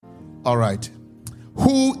All right.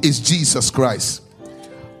 Who is Jesus Christ?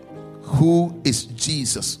 Who is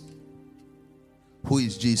Jesus? Who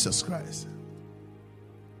is Jesus Christ?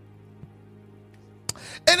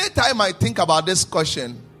 Anytime I think about this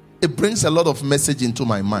question, it brings a lot of message into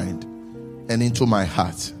my mind and into my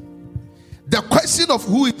heart. The question of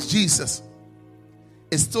who is Jesus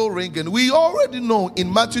is still ringing. We already know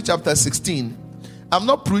in Matthew chapter 16. I'm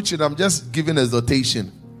not preaching, I'm just giving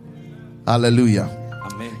exhortation. Hallelujah.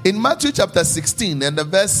 Amen. In Matthew chapter 16 and the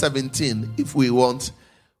verse 17, if we want,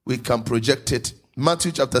 we can project it.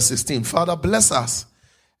 Matthew chapter 16. Father, bless us.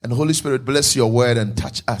 And Holy Spirit, bless your word and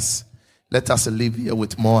touch us. Let us live here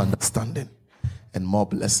with more understanding and more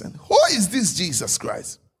blessing. Who is this Jesus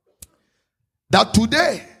Christ? That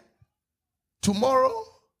today, tomorrow,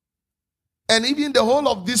 and even the whole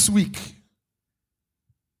of this week,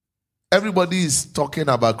 everybody is talking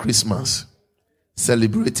about Christmas,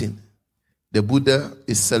 celebrating. The Buddha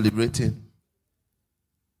is celebrating.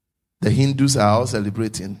 The Hindus are all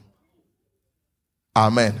celebrating.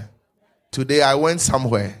 Amen. Today I went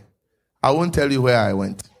somewhere. I won't tell you where I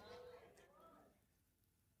went.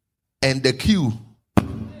 And the queue,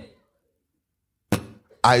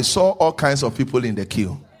 I saw all kinds of people in the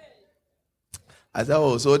queue. I said,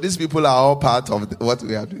 oh, so these people are all part of what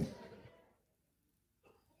we are doing.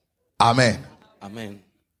 Amen. Amen.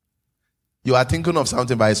 You are thinking of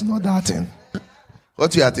something, but it's not that thing.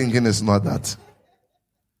 What you are thinking is not that.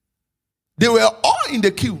 They were all in the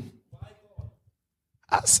queue.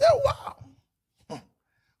 I said, wow.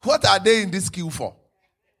 What are they in this queue for?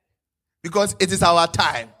 Because it is our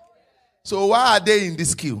time. So why are they in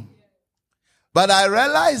this queue? But I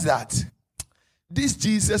realized that this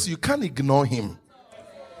Jesus, you can't ignore him.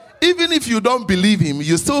 Even if you don't believe him,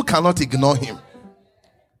 you still cannot ignore him.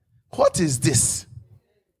 What is this?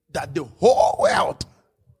 That the whole world,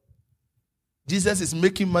 Jesus is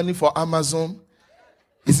making money for Amazon.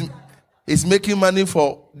 He's making money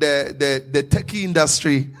for the techie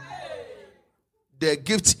industry, the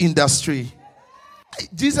gift industry.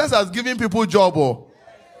 Jesus has given people job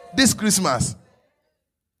this Christmas.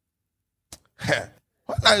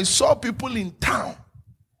 When I saw people in town,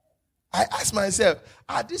 I asked myself,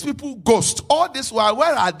 are these people ghosts? All this while,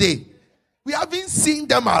 where are they? We haven't seen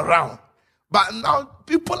them around. But now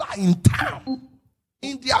people are in town,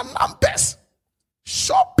 in their numbers,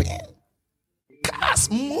 shopping,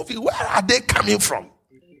 cars, moving. Where are they coming from?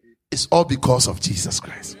 It's all because of Jesus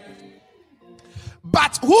Christ.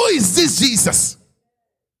 But who is this Jesus?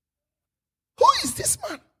 Who is this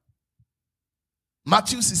man?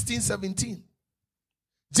 Matthew 16:17.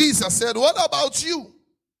 Jesus said, what about you?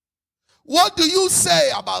 What do you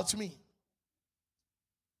say about me?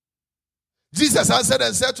 Jesus answered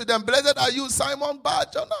and said to them, blessed are you, Simon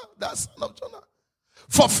Bar-Jonah, the son of Jonah.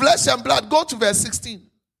 For flesh and blood. Go to verse 16.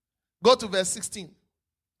 Go to verse 16.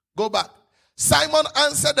 Go back. Simon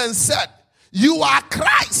answered and said, you are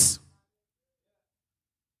Christ.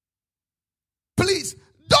 Please,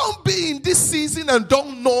 don't be in this season and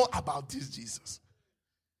don't know about this Jesus.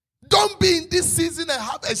 Don't be in this season and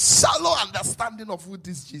have a shallow understanding of who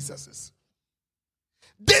this Jesus is.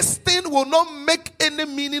 This thing will not make any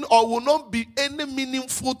meaning or will not be any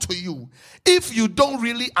meaningful to you if you don't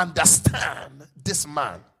really understand this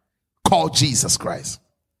man called Jesus Christ.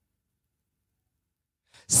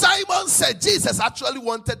 Simon said Jesus actually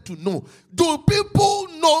wanted to know, do people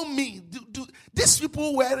know me? Do these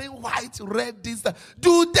people wearing white, red, this, that,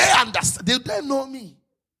 do they understand? Do they know me?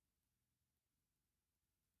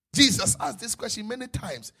 Jesus asked this question many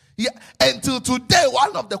times. Until today,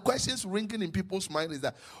 one of the questions ringing in people's mind is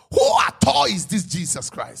that, who at all is this Jesus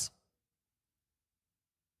Christ?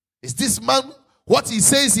 Is this man what he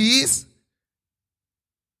says he is?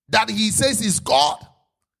 That he says is God?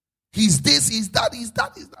 He's this, he's that, he's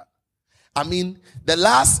that, he's that. I mean, the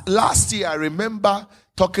last year I remember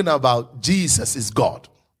talking about Jesus is God.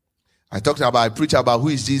 I preached about who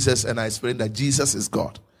is Jesus and I explained that Jesus is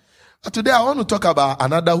God. But today I want to talk about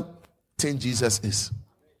another thing Jesus is.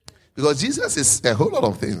 Because Jesus is a whole lot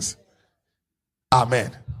of things.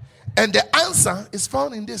 Amen. And the answer is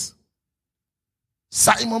found in this.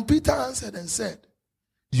 Simon Peter answered and said,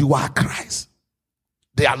 you are Christ,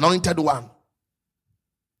 the anointed one,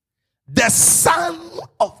 the Son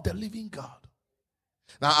of the living God.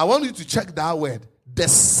 Now I want you to check that word, the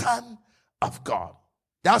Son of God.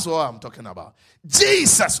 That's what I'm talking about.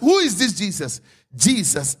 Jesus. Who is this Jesus?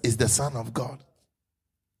 Jesus is the Son of God.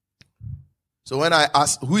 So when I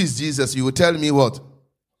ask, who is Jesus? You will tell me what?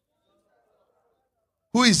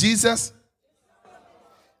 Who is Jesus?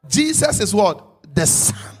 Jesus is what? The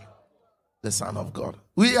Son. The Son of God.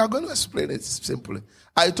 We are going to explain it simply.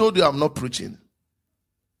 I told you I'm not preaching.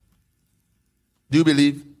 Do you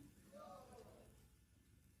believe?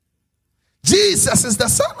 Jesus is the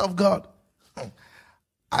Son of God.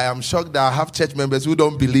 I am shocked that I have church members who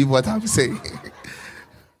don't believe what I'm saying.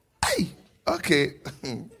 Hey, okay.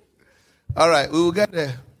 All right, we will get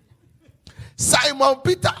there. Simon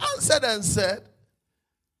Peter answered and said,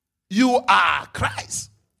 you are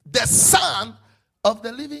Christ, the Son of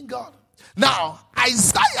the living God. Now,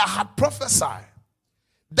 Isaiah had prophesied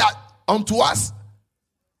that unto us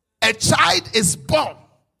a child is born,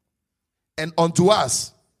 and unto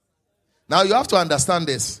us. Now, you have to understand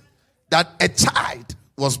this, that a child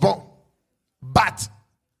was born, but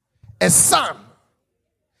a son,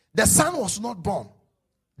 the son was not born.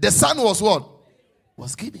 The son was what?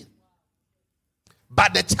 Was given.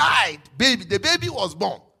 But the child, the baby was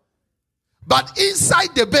born. But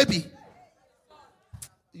inside the baby,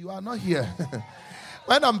 you are not here.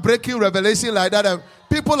 When I'm breaking revelation like that,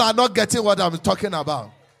 people are not getting what I'm talking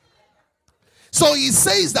about. So he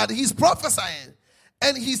says that he's prophesying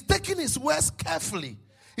and he's taking his words carefully.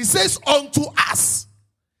 He says, unto us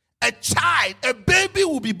a child, a baby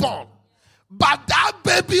will be born. But that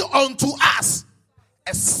baby unto us,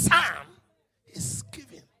 a son is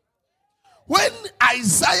given. When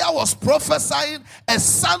Isaiah was prophesying a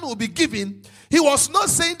son will be given, he was not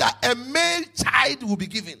saying that a male child will be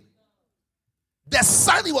given. The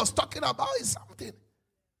son he was talking about is something.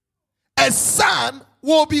 A son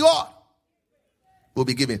will be what? Will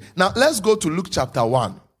be given. Now let's go to Luke chapter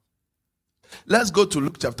 1. Let's go to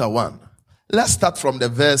Luke chapter 1. Let's start from the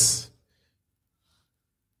verse.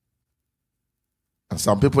 And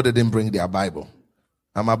some people didn't bring their Bible.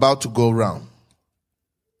 I'm about to go round.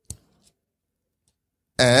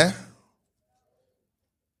 Do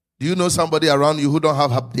you know somebody around you who don't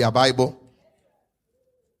have their Bible?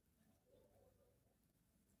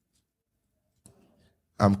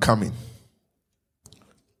 I'm coming.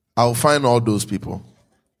 I'll find all those people.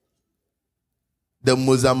 The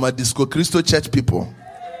Mozambique Disco Cristo Church people.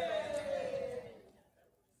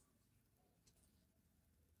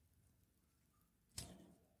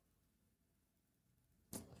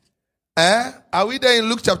 Are we there in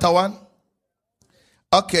Luke chapter 1?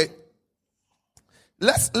 Okay.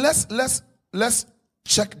 Let's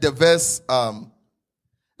check the verse.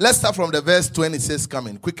 Let's start from the verse 26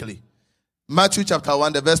 coming quickly. Matthew chapter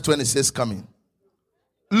 1, the verse 26 coming.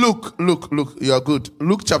 Look, you are good.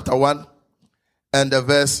 Luke chapter 1 and the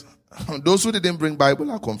verse. Those who didn't bring Bible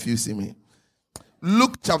are confusing me.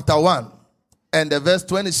 Luke chapter 1 and the verse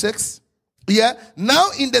 26. Yeah.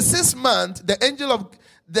 Now in the 6th month, the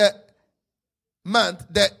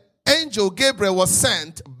angel Gabriel was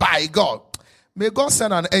sent by God. May God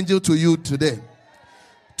send an angel to you today.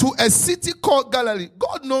 To a city called Galilee.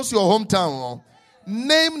 God knows your hometown.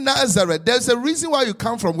 Name Nazareth. There's a reason why you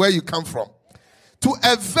come from where you come from. To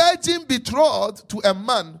a virgin betrothed to a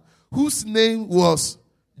man whose name was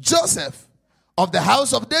Joseph of the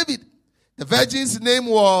house of David. The virgin's name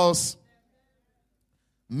was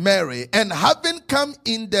Mary. And having come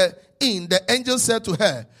in, the angel said to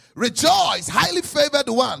her, rejoice, highly favored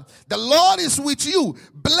one. The Lord is with you.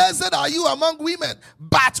 Blessed are you among women.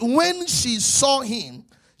 But when she saw him,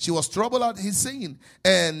 she was troubled at his saying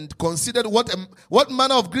and considered what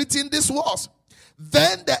manner of greeting this was.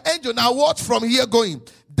 Then the angel, now watch from here going.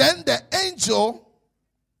 Then the angel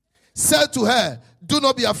said to her, do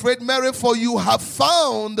not be afraid, Mary, for you have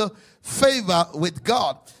found favor with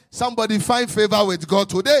God. Somebody find favor with God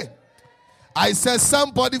today. I said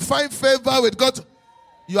somebody find favor with God.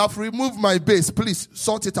 You have removed my base. Please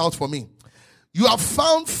sort it out for me. You have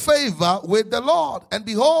found favor with the Lord. And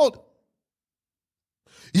behold,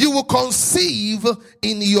 you will conceive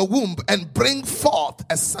in your womb and bring forth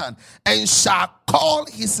a son, and shall call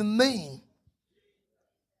his name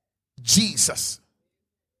Jesus.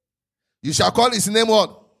 You shall call his name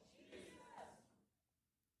what?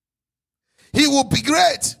 He will be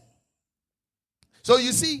great. So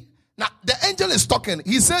you see, now the angel is talking.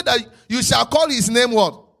 He said that you shall call his name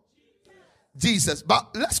what? Jesus.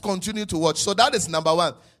 But let's continue to watch. So that is number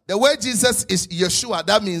 1. The word Jesus is Yeshua.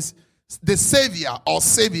 That means the Savior or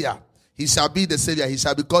Savior. He shall be the Savior. He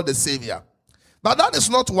shall be called the Savior. But that is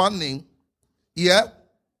not one name. Yeah?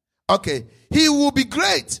 Okay. He will be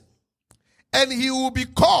great. And he will be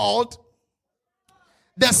called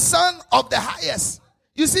the Son of the Highest.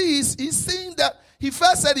 You see, he's saying that he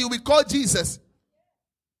first said he will be called Jesus.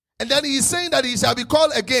 And then he's saying that he shall be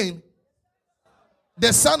called again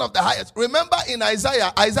the Son of the Highest. Remember in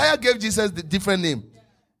Isaiah gave Jesus the different name.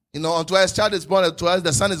 You know, unto us child is born, unto us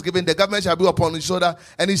the son is given, the government shall be upon his shoulder,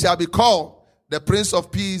 and he shall be called the Prince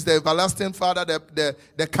of Peace, the Everlasting Father,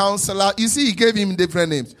 the Counselor. You see, he gave him different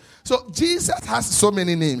names. So Jesus has so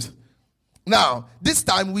many names. Now, this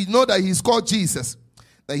time we know that he's called Jesus.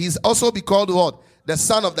 That he's also be called what? The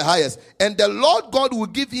Son of the Highest. And the Lord God will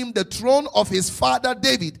give him the throne of his father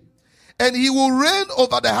David. And he will reign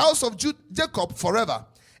over the house of Jacob forever.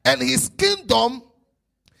 And his kingdom,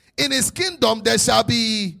 in his kingdom there shall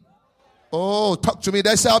be, oh, talk to me,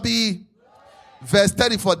 there shall be. Verse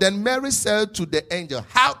 34, then Mary said to the angel,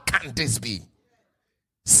 how can this be,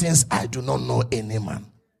 since I do not know any man?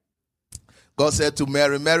 God said to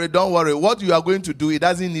Mary, Mary, don't worry. What you are going to do, it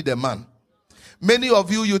doesn't need a man. Many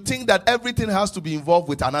of you think that everything has to be involved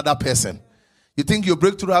with another person. You think your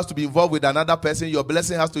breakthrough has to be involved with another person. Your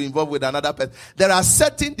blessing has to be involved with another person. There are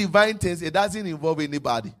certain divine things, it doesn't involve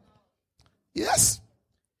anybody. Yes.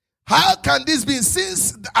 How can this be,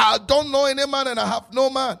 since I don't know any man and I have no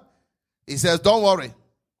man? He says, don't worry.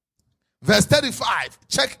 Verse 35.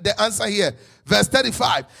 Check the answer here. Verse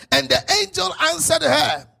 35. And the angel answered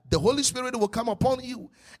her, the Holy Spirit will come upon you,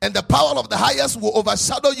 and the power of the highest will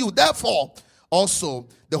overshadow you. Therefore, also,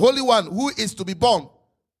 the Holy One who is to be born,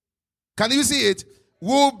 can you see it?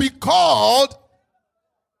 Will be called.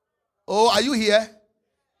 Oh, are you here?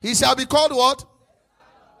 He shall be called what?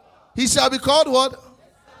 He shall be called what?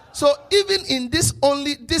 So even in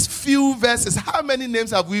these few verses, how many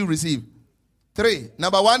names have we received? 3.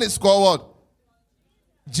 Number 1 is called what?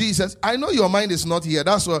 Jesus. I know your mind is not here.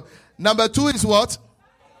 That's what. Number 2 is what?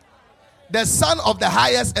 The Son of the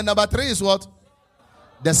Highest. And number 3 is what?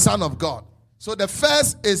 The Son of God. So the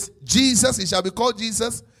first is Jesus. He shall be called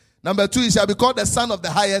Jesus. Number 2, he shall be called the Son of the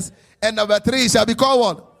Highest. And number 3, he shall be called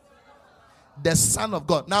what? The Son of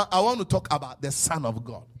God. Now I want to talk about the Son of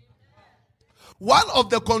God. One of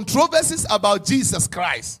the controversies about Jesus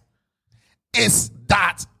Christ is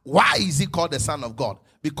that, why is he called the Son of God?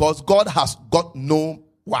 Because God has got no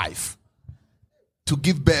wife to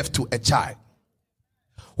give birth to a child.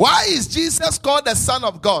 Why is Jesus called the Son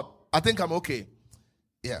of God? I think I'm okay.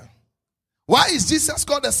 Yeah. Why is Jesus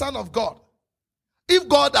called the Son of God? If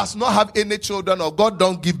God does not have any children, or God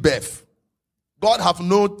don't give birth, God have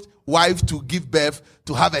no wife to give birth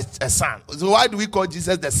to have a son. So why do we call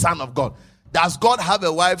Jesus the Son of God? Does God have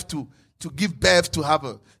a wife to give birth to have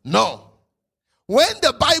a? No. When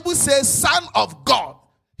the Bible says Son of God,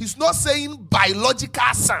 he's not saying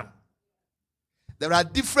biological son. There are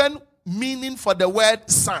different meaning for the word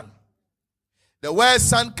son. The word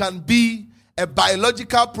son can be a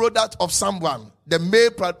biological product of someone. The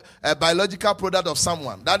male biological product of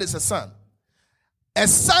someone. That is a son. A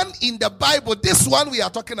son in the Bible, this one we are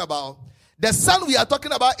talking about, the son we are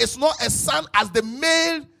talking about is not a son as the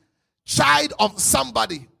male child of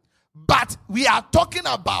somebody, but we are talking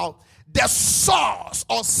about the source,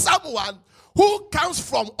 or someone who comes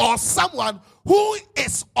from, or someone who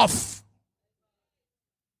is of.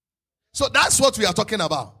 So that's what we are talking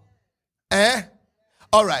about.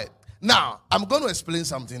 All right. Now I'm going to explain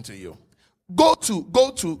something to you. Go to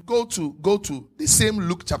the same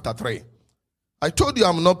Luke chapter 3. I told you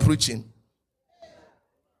I'm not preaching.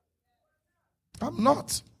 I'm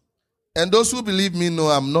not. And those who believe me know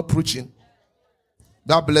I'm not preaching.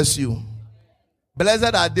 God bless you.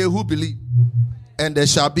 Blessed are they who believe, and there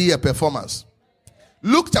shall be a performance.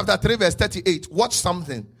 Luke chapter 3 verse 38. Watch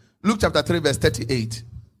something. Luke chapter 3 verse 38.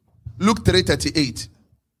 Luke 3:38.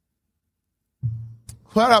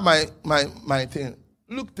 Where are my thing?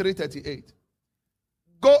 Luke 3:38.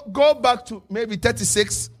 Go back to maybe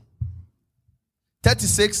 36.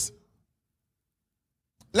 36.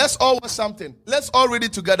 Let's all watch something. Let's all read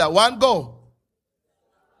it together. 1, go.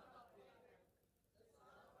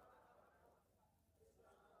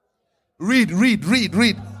 Read.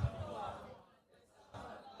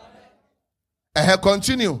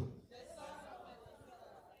 Continue.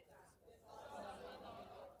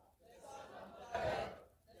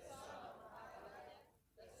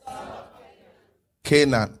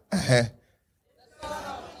 Canaan.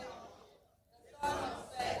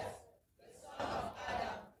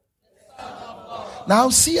 Now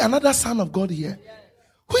see another Son of God here.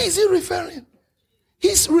 Who is he referring?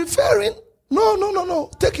 He's referring. No.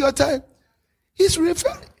 Take your time. He's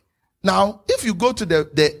referring. Now, if you go to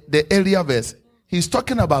the earlier verse, he's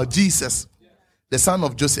talking about Jesus, the son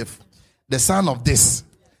of Joseph, the son of this,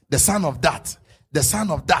 the son of that, the son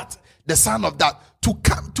of that, the son of that, to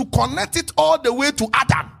come to connect it all the way to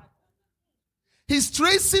Adam. He's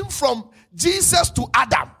tracing from Jesus to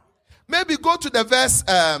Adam. Maybe go to the verse,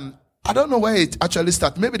 I don't know where it actually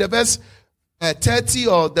starts. Maybe the verse 30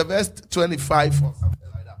 or the verse 25 or something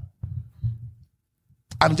like that.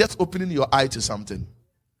 I'm just opening your eye to something.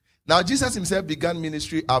 Now, Jesus himself began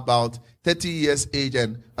ministry about 30 years age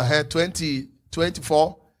and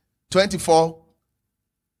 24.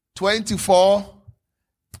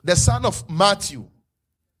 the son of Matthew.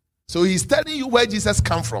 So he's telling you where Jesus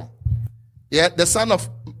come from. Yeah, the son of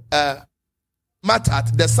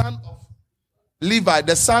Mattat, the son of Levi,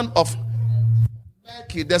 the son of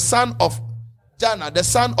Melchi, the son of Janna, the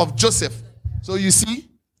son of Joseph. So you see,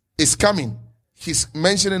 it's coming. He's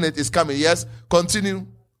mentioning it is coming. Yes, continue.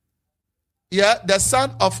 Yeah, the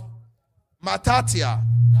son of Mattatiah.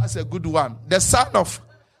 That's a good one. The son of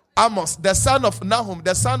Amos, the son of Nahum,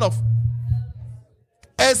 the son of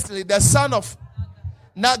Esli, the son of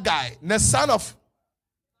Nagai, the son of.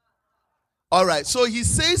 All right, so he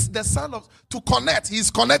says the son of, to connect,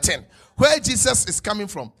 he's connecting where Jesus is coming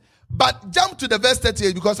from. But jump to the verse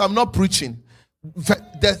 38 because I'm not preaching.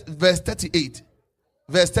 Verse 38.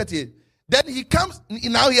 Verse 38. Then he comes,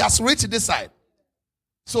 now he has reached this side.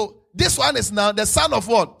 So this one is now the son of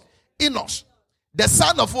what? Enosh. The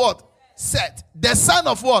son of what? Seth. The son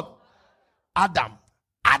of what? Adam.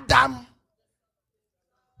 Adam,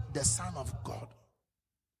 the son of God.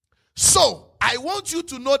 So I want you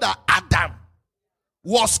to know that Adam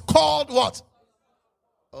was called what?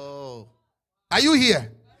 Oh. Are you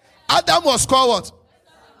here? Adam was called what?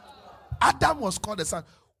 Adam was called the son.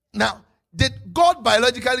 Now, did God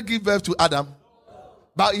biologically give birth to Adam?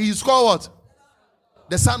 But he is called what?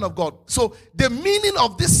 The son of God. So the meaning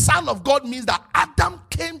of this son of God means that Adam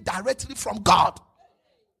came directly from God.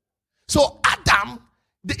 So Adam,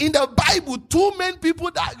 in the Bible, two main people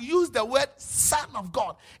that use the word son of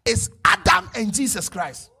God is Adam and Jesus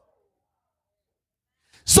Christ.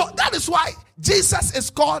 So that is why Jesus is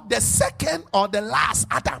called the second or the last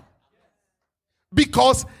Adam.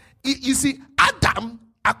 Because you see, Adam,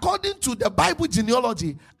 according to the Bible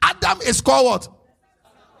genealogy, Adam is called what?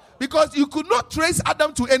 Because you could not trace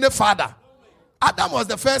Adam to any father. Adam was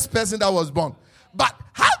the first person that was born. But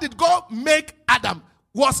how did God make Adam?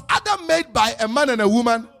 Was Adam made by a man and a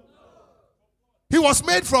woman? He was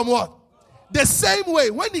made from what? The same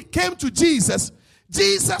way, when he came to Jesus,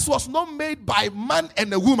 Jesus was not made by man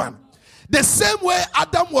and a woman. The same way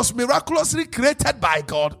Adam was miraculously created by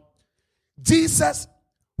God, Jesus,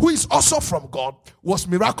 who is also from God, was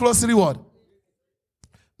miraculously what?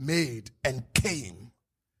 Made and came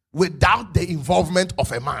without the involvement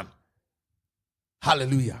of a man.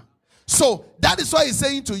 Hallelujah. So that is why he's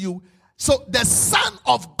saying to you, so the Son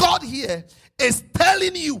of God here is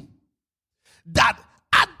telling you that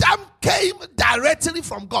Adam came directly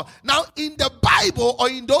from God. Now, in the Bible or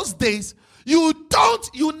in those days, you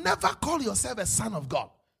never call yourself a son of God.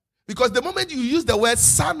 Because the moment you use the word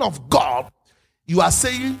son of God, you are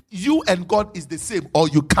saying you and God is the same, or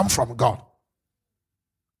you come from God.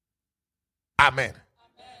 Amen.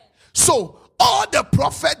 So, all the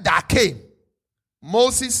prophets that came,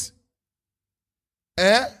 Moses,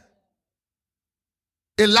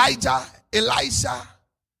 Elijah, Elisha,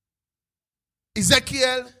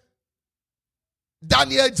 Ezekiel,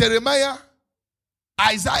 Daniel, Jeremiah,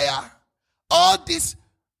 Isaiah, all these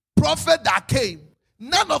prophets that came,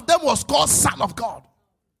 none of them was called son of God.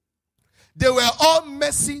 They were all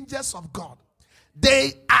messengers of God.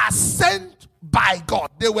 They are sent by God.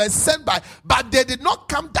 They were sent by, but they did not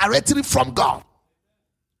come directly from God.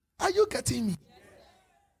 Are you getting me?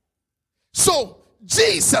 So,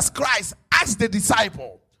 Jesus Christ asked the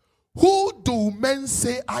disciple, who do men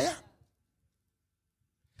say I am?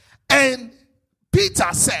 And Peter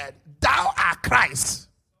said, thou art Christ,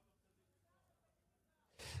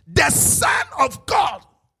 the Son of God.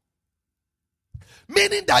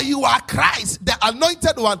 Meaning that you are Christ, the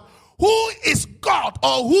anointed one, who is God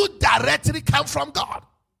or who directly comes from God.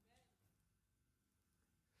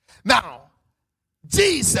 Now,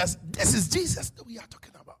 Jesus, this is Jesus that we are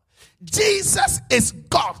talking about. Jesus is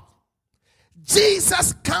God.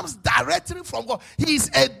 Jesus comes directly from God. He is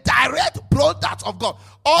a direct product of God.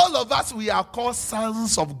 All of us, we are called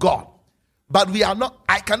sons of God. But we are not,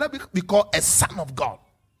 I cannot be called a son of God.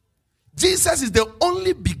 Jesus is the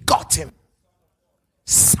only begotten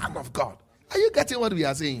Son of God. Are you getting what we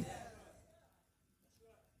are saying?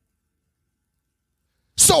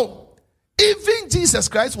 So, even Jesus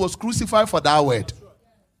Christ was crucified for that word.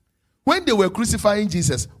 When they were crucifying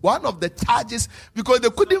Jesus, one of the charges, because they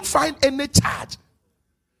couldn't find any charge,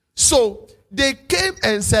 so they came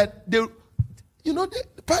and said, the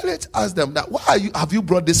Pilate asked them that, why have you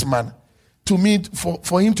brought this man to me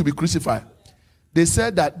for him to be crucified? They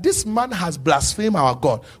said that this man has blasphemed our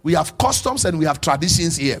God. We have customs and we have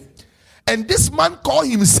traditions here. And this man called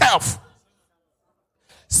himself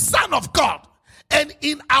Son of God. And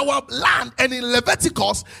in our land and in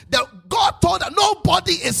Leviticus, God told that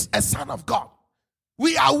nobody is a son of God.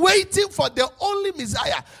 We are waiting for the only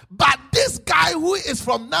Messiah. But this guy who is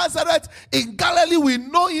from Nazareth in Galilee, we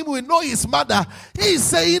know him, we know his mother. He is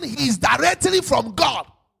saying he is directly from God.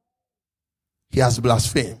 He has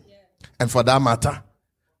blasphemed. And for that matter,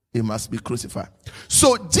 he must be crucified.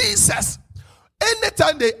 So Jesus,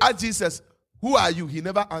 anytime they ask Jesus, who are you? He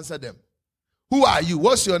never answered them. Who are you?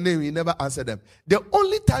 What's your name? He never answered them. The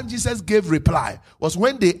only time Jesus gave reply was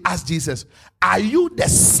when they asked Jesus, are you the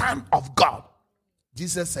Son of God?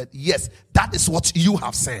 Jesus said, yes, that is what you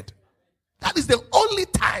have said. That is the only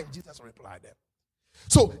time Jesus replied them.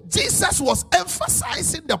 So Jesus was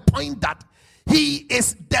emphasizing the point that he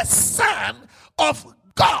is the Son of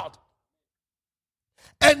God.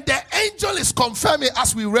 And the angel is confirming,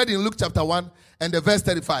 as we read in Luke chapter 1 and the verse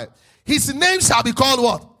 35. His name shall be called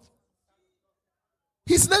what?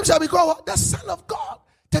 His name shall be called what? The Son of God.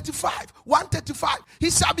 135. He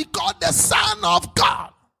shall be called the Son of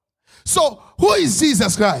God. So, who is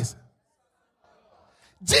Jesus Christ?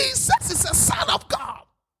 Jesus is the Son of God.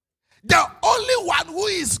 The only one who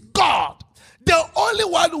is God. The only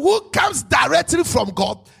one who comes directly from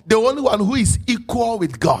God. The only one who is equal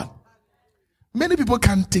with God. Many people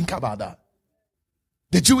can't think about that.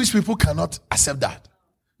 The Jewish people cannot accept that.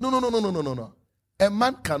 No. A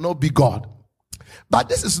man cannot be God. But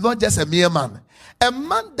this is not just a mere man. A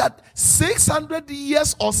man that 600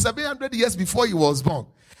 years or 700 years before he was born,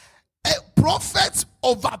 a prophet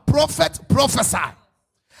over prophet prophesied.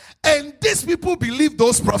 And these people believe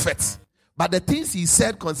those prophets. But the things he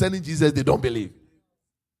said concerning Jesus, they don't believe.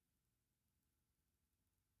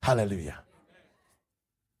 Hallelujah.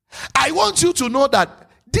 I want you to know that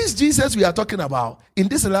this Jesus we are talking about, in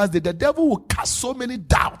this last day, the devil will cast so many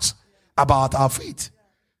doubts about our faith.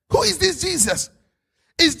 Who is this Jesus?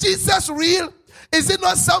 Is Jesus real? Is it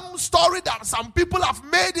not some story that some people have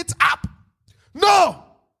made it up? No.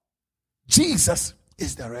 Jesus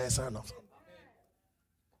is the real Son of God.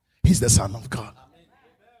 He's the Son of God.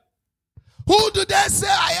 Who do they say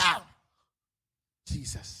I am?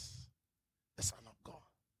 Jesus, the Son of God.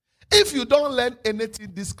 If you don't learn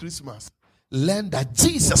anything this Christmas, learn that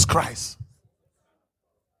Jesus Christ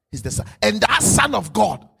is the Son. And that Son of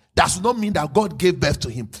God does not mean that God gave birth to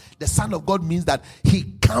him. The Son of God means that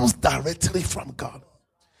he comes directly from God.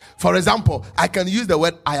 For example, I can use the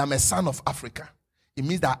word, I am a son of Africa. It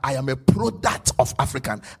means that I am a product of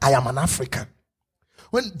African. I am an African.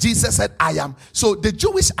 When Jesus said, I am, so the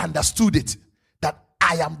Jewish understood it, that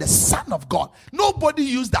I am the Son of God. Nobody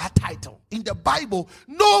used that title. In the Bible,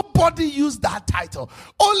 nobody used that title.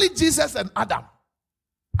 Only Jesus and Adam.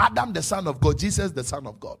 Adam, the Son of God. Jesus, the Son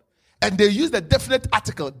of God. And they use the definite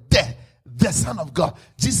article, the Son of God.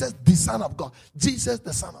 Jesus, the Son of God. Jesus,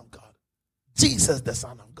 the Son of God. Jesus, the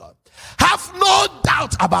Son of God. Have no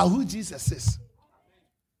doubt about who Jesus is.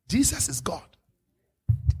 Jesus is God.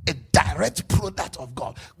 A direct product of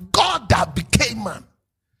God. God that became man.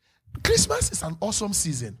 Christmas is an awesome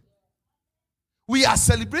season. We are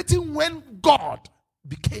celebrating when God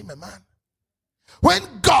became a man. When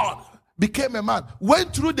God became a man,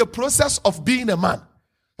 went through the process of being a man.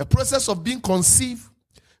 A process of being conceived,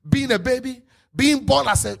 being a baby, being born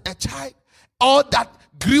as a child, all that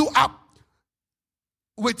grew up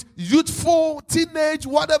with youthful, teenage,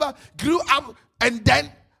 whatever, grew up and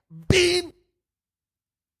then being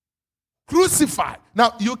crucified.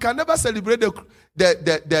 Now, you can never celebrate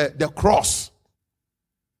the cross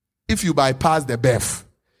if you bypass the birth.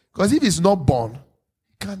 Because if he's not born,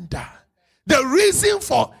 he can't die. The reason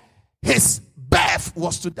for his birth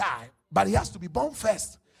was to die, but he has to be born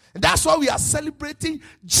first. And that's why we are celebrating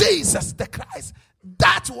Jesus the Christ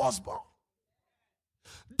that was born.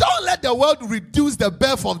 Don't let the world reduce the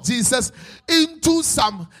birth of Jesus into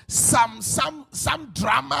some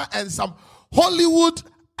drama and some Hollywood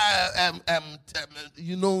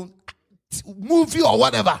movie or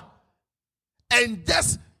whatever, and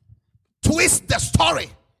just twist the story.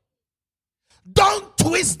 Don't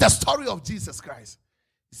twist the story of Jesus Christ.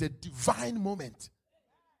 It's a divine moment.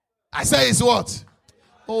 I say it's what?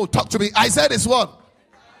 Oh, talk to me. I said it's what?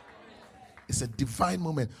 It's a divine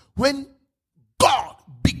moment. When God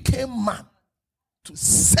became man to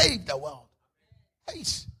save the world. Hey,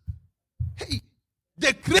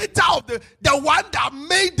 the creator of the one that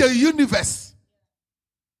made the universe.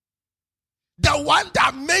 The one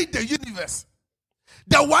that made the universe.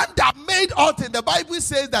 The one that made all things. The Bible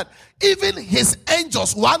says that even his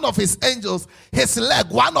angels, one of his angels,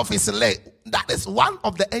 one of his leg, that is one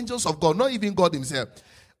of the angels of God, not even God himself.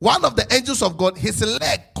 One of the angels of God, his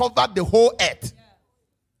leg covered the whole earth.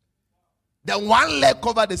 Then one leg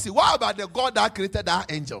covered the sea. What about the God that created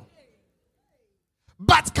that angel?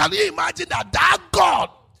 But can you imagine that God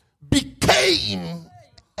became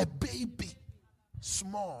A baby.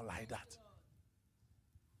 Small like that.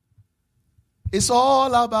 It's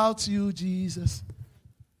all about you, Jesus.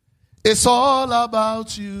 It's all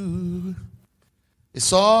about you.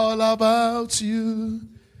 It's all about you,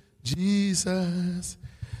 Jesus.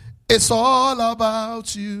 It's all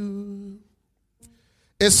about you.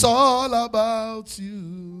 It's all about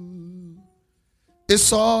you.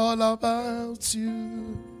 It's all about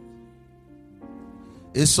you.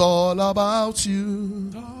 It's all about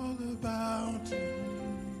you. All about you.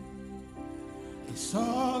 It's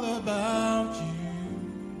all about you.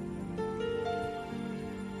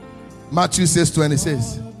 Matthew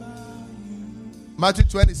 6:26. Matthew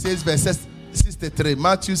 26 verse 63.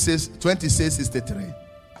 Matthew 26, 63.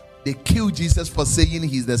 They killed Jesus for saying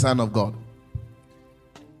he's the Son of God.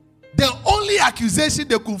 The only accusation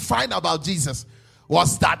they could find about Jesus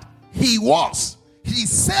was that he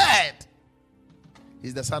said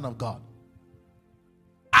he's the Son of God.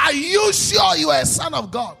 Are you sure you are a son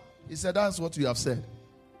of God? He said, that's what you have said.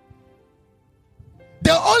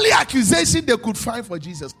 The only accusation they could find for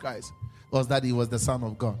Jesus Christ was that he was the Son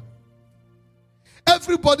of God.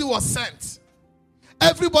 Everybody was sent.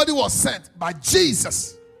 Everybody was sent by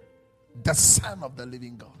Jesus, the Son of the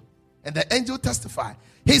living God. And the angel testified,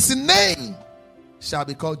 his name shall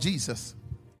be called Jesus,